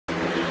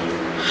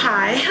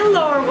hi,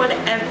 hello, or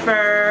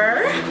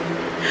whatever.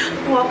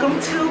 Welcome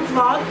to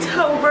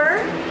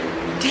Vlogtober,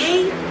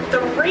 day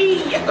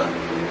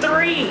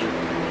 3.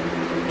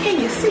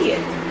 Can you see it?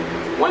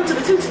 1 to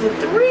the 2 to the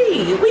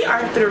 3. We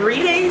are 3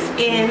 days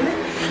in,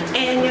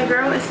 and your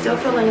girl is still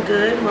feeling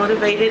good,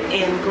 motivated,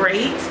 and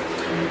great.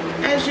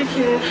 As you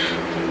can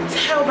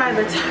tell by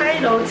the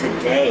title,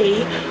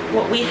 today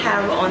what we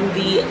have on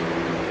the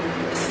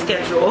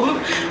schedule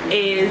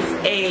is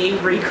a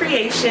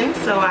recreation.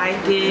 So I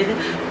did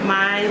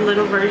my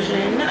little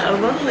version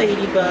of a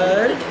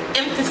ladybug.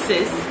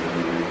 Emphasis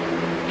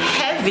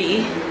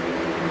heavy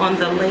on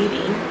the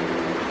lady.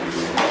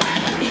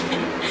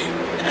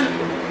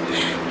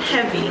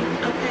 Heavy,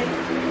 okay.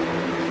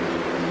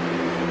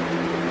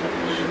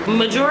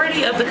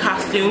 Majority of the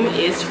costume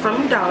is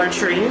from Dollar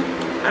Tree.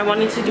 I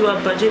wanted to do a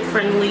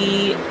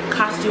budget-friendly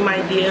costume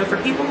idea for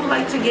people who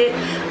like to get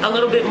a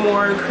little bit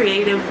more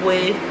creative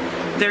with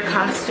their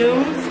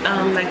costumes.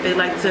 Like they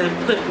like to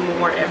put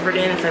more effort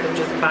in instead of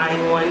just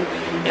buying one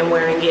and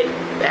wearing it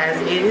as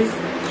is.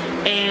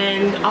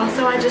 And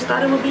also I just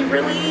thought it would be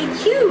really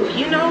cute,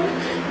 you know.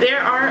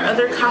 There are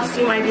other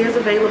costume ideas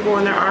available,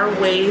 and there are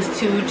ways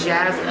to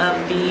jazz up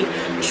the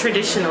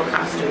traditional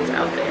costumes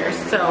out there.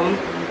 So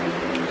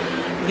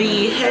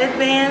the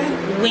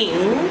headband,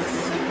 wings.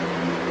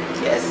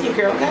 Yes, your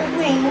girl got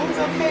wings,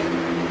 okay.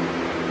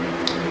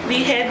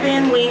 The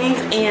headband, wings,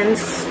 and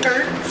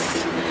skirts.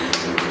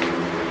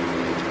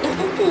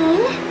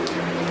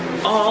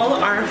 All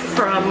are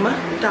from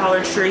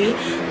Dollar Tree.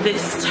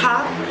 This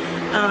top,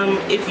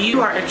 if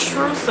you are a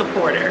true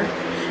supporter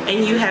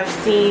and you have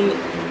seen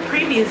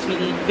previous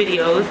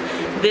videos,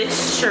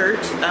 this shirt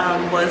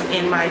was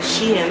in my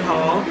Shein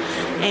haul,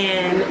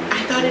 and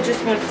I thought it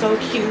just went so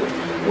cute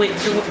with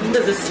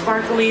the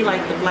sparkly,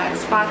 like the black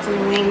spots on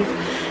the wings,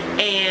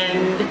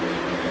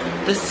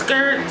 and the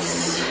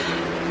skirts.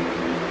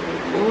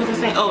 What was I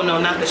saying? Oh no,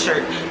 not the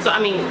shirt. So I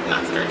mean,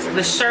 not skirts.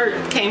 The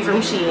shirt came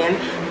from Shein.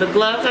 The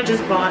gloves I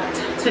just bought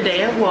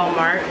today at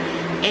Walmart.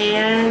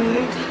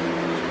 And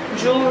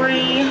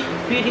jewelry,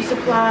 beauty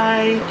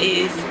supply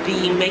is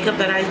the makeup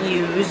that I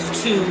use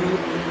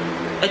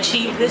to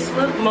achieve this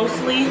look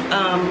mostly.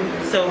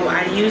 So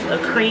I use a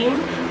cream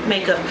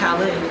makeup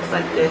palette. It looks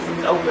like this.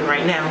 It's open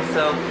right now,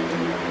 so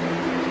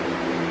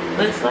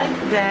looks like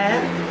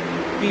that.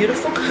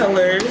 Beautiful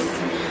colors.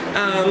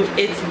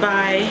 It's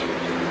by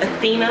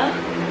Athena,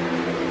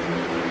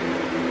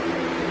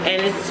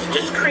 and it's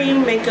just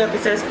cream makeup.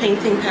 It says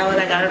painting palette.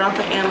 I got it off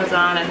of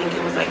Amazon. I think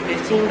it was like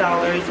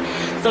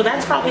 $15. So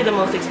that's probably the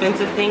most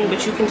expensive thing,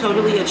 but you can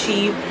totally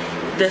achieve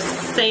the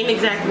same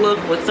exact look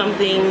with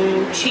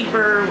something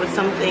cheaper, with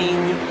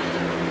something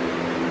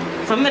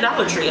from the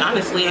Dollar Tree,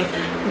 honestly.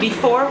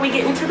 Before we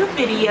get into the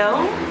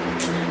video,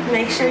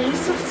 make sure you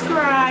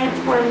subscribe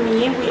for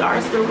me. We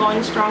are still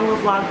going strong with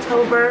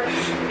Vlogtober,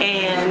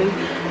 and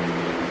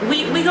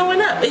we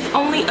going up. It's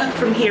only up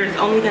from here. It's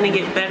only gonna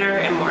get better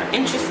and more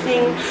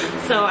interesting.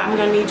 So I'm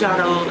gonna need y'all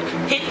to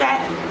hit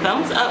that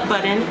thumbs up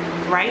button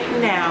right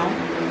now,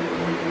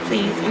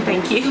 please and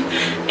thank you.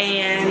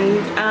 And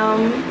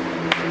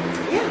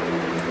yeah,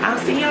 I'll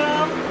see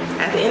y'all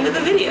at the end of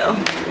the video.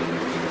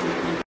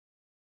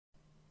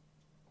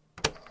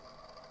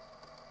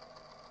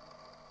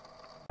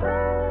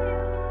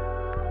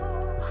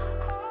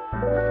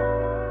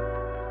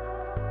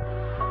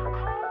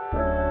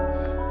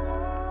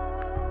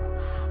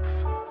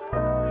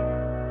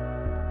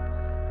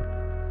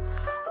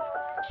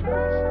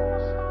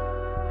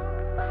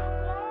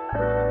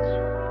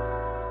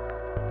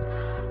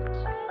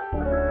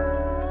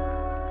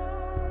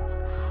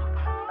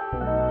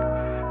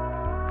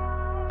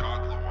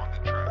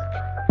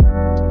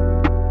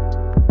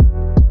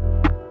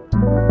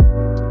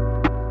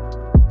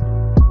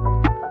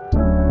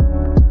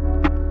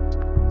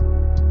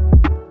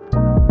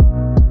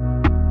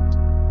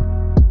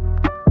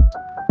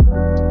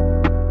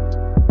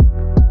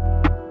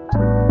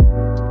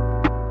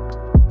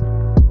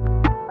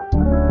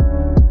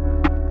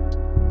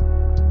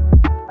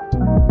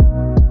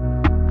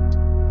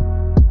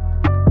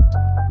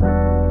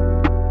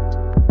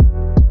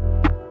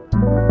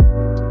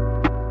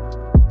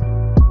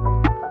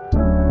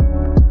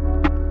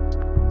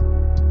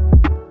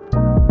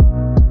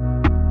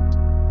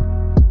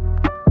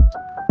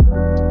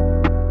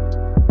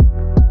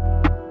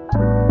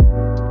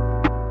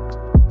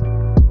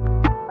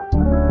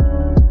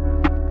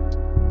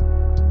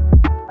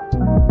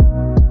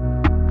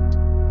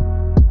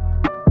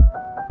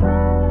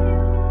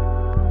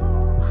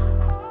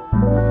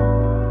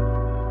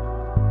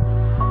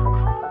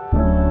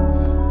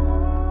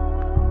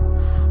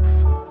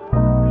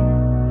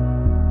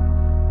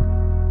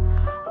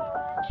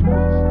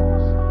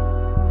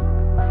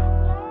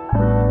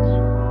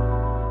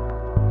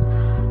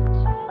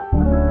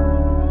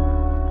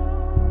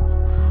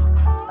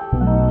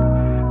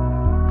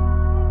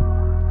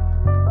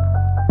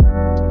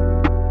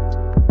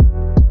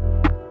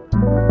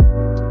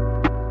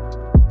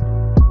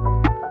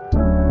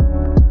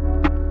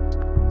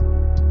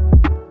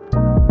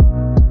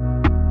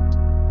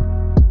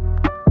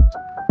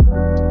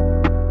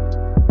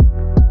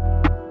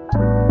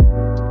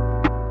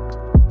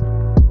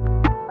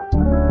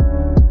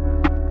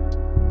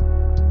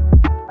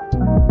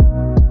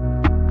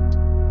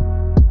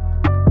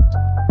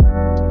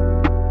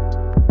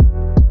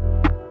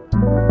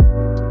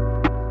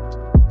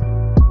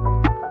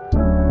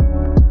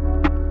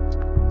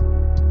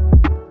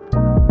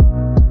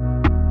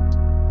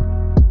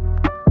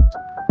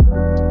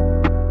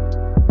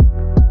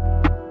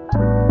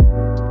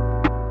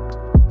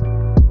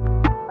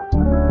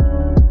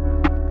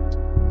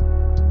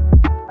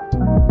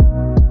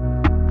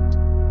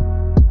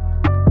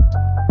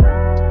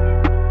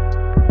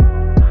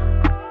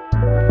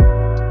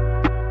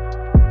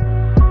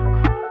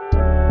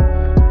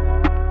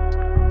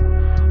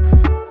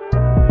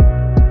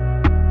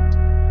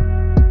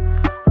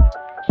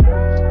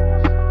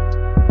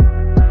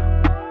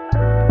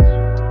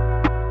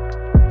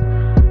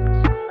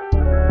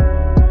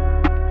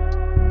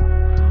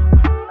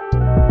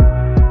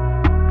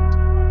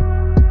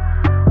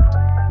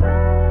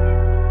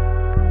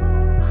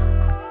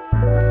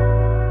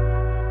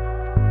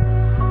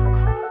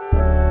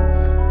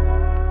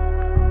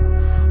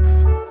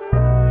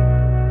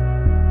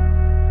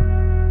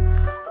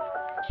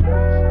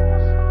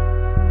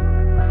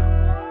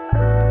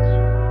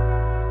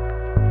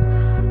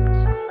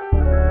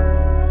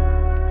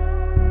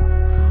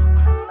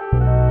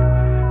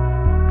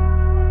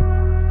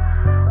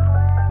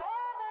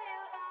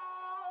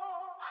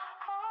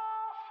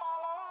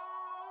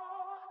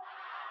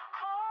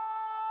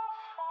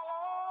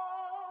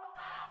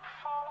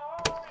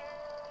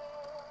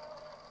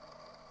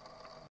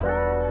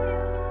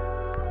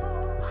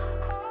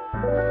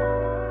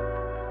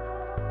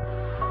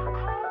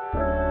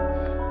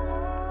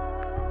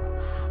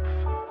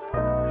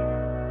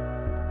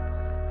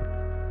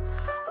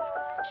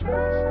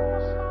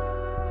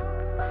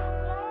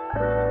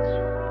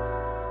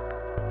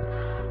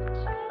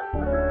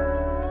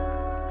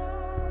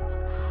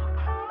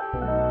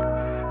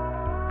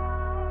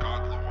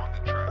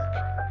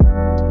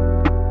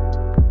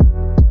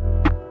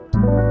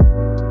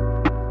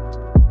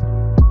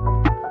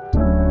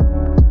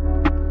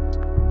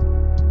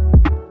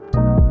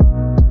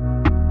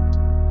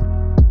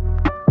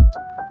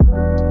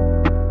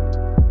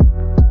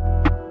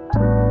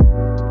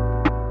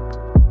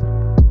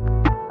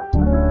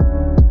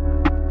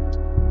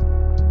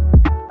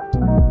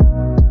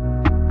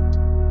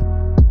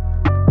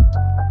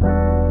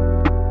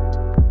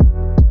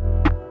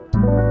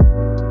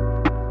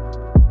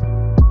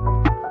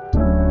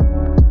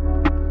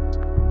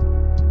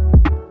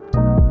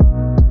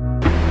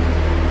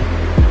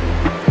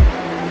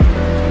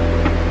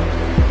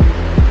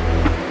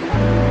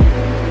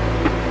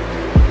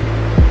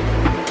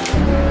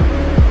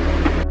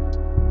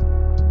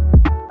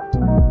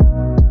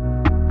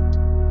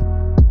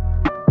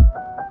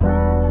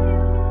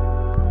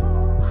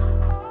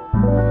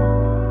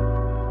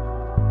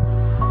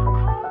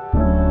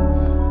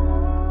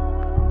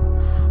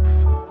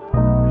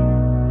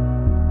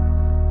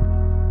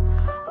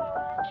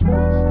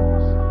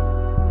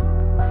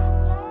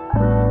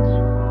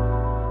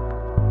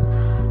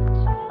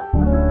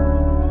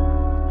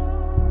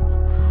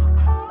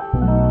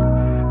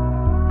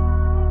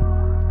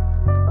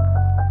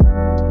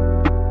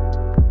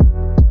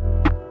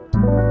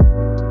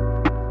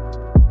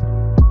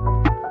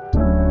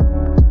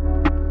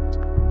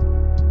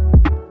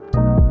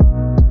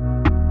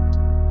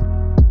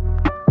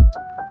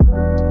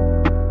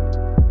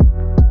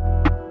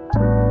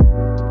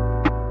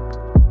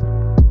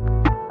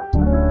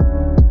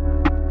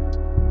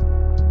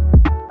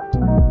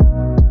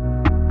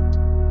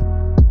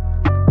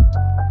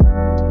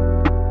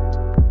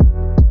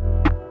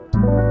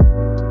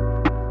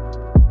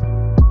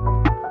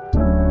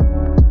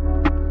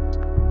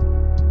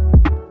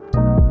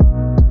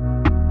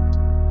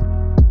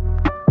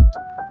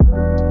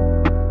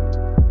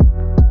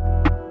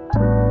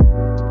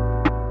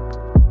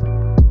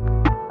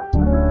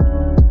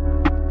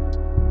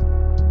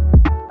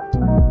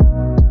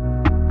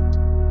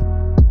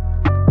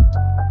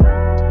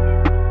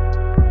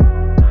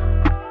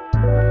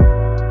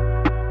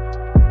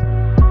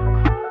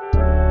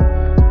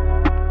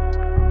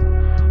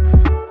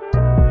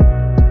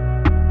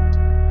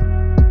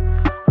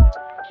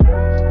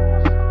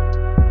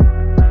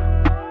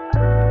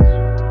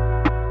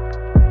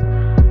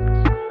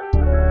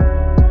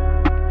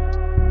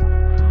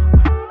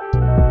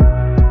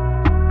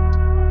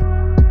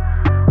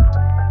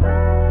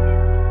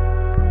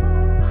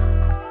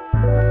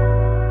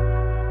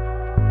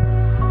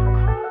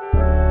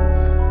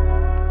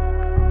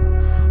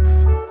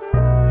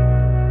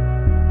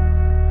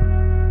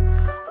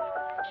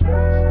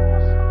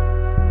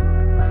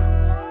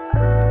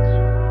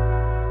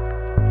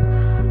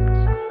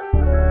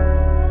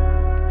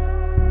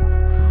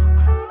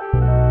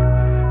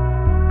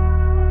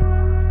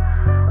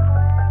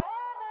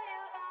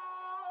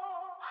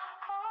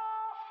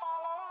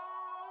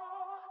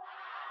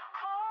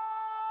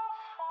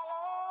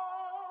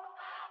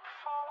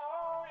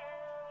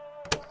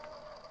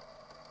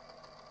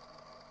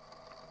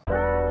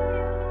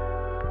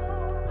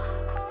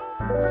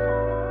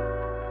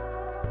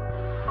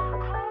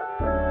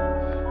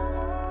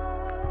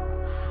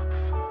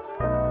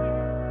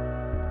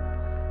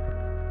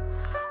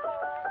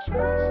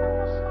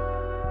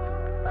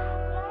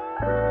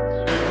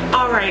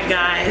 Alright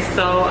guys,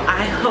 so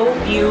I hope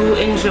you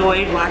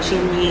enjoyed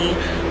watching me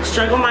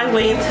struggle my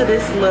way into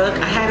this look.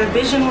 I had a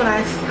vision when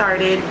I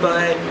started,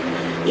 but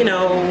you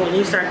know, when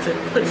you start to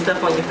put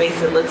stuff on your face,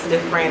 it looks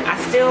different. I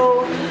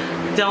still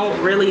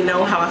don't really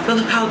know how I feel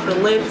about the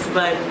lips,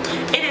 but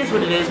it is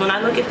what it is. When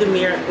I look at the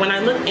mirror, when I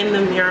look in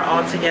the mirror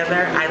all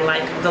together, I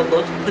like the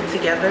look put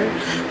together.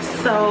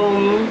 So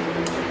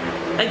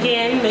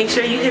again, make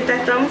sure you hit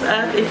that thumbs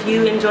up if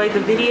you enjoyed the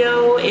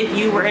video. If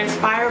you were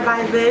inspired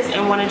by this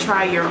and want to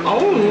try your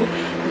own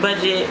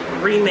budget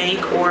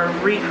remake or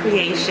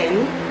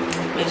recreation,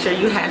 make sure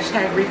you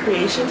hashtag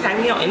Rekreation.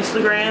 Tag me on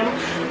Instagram.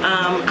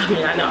 I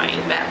mean, I know I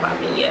ain't that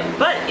popping yet,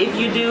 but if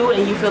you do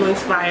and you feel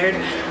inspired,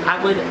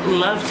 I would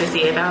love to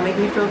see it. That'll make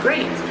me feel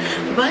great.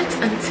 But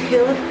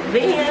until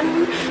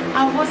then,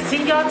 I will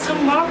see y'all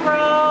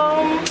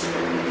tomorrow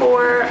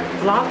for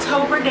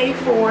Vlogtober day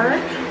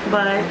 4.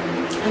 But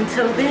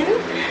until then,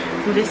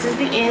 this is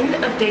the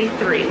end of day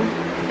 3.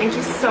 Thank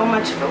you so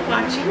much for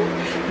watching,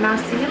 and I'll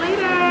see you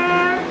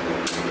later.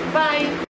 Bye.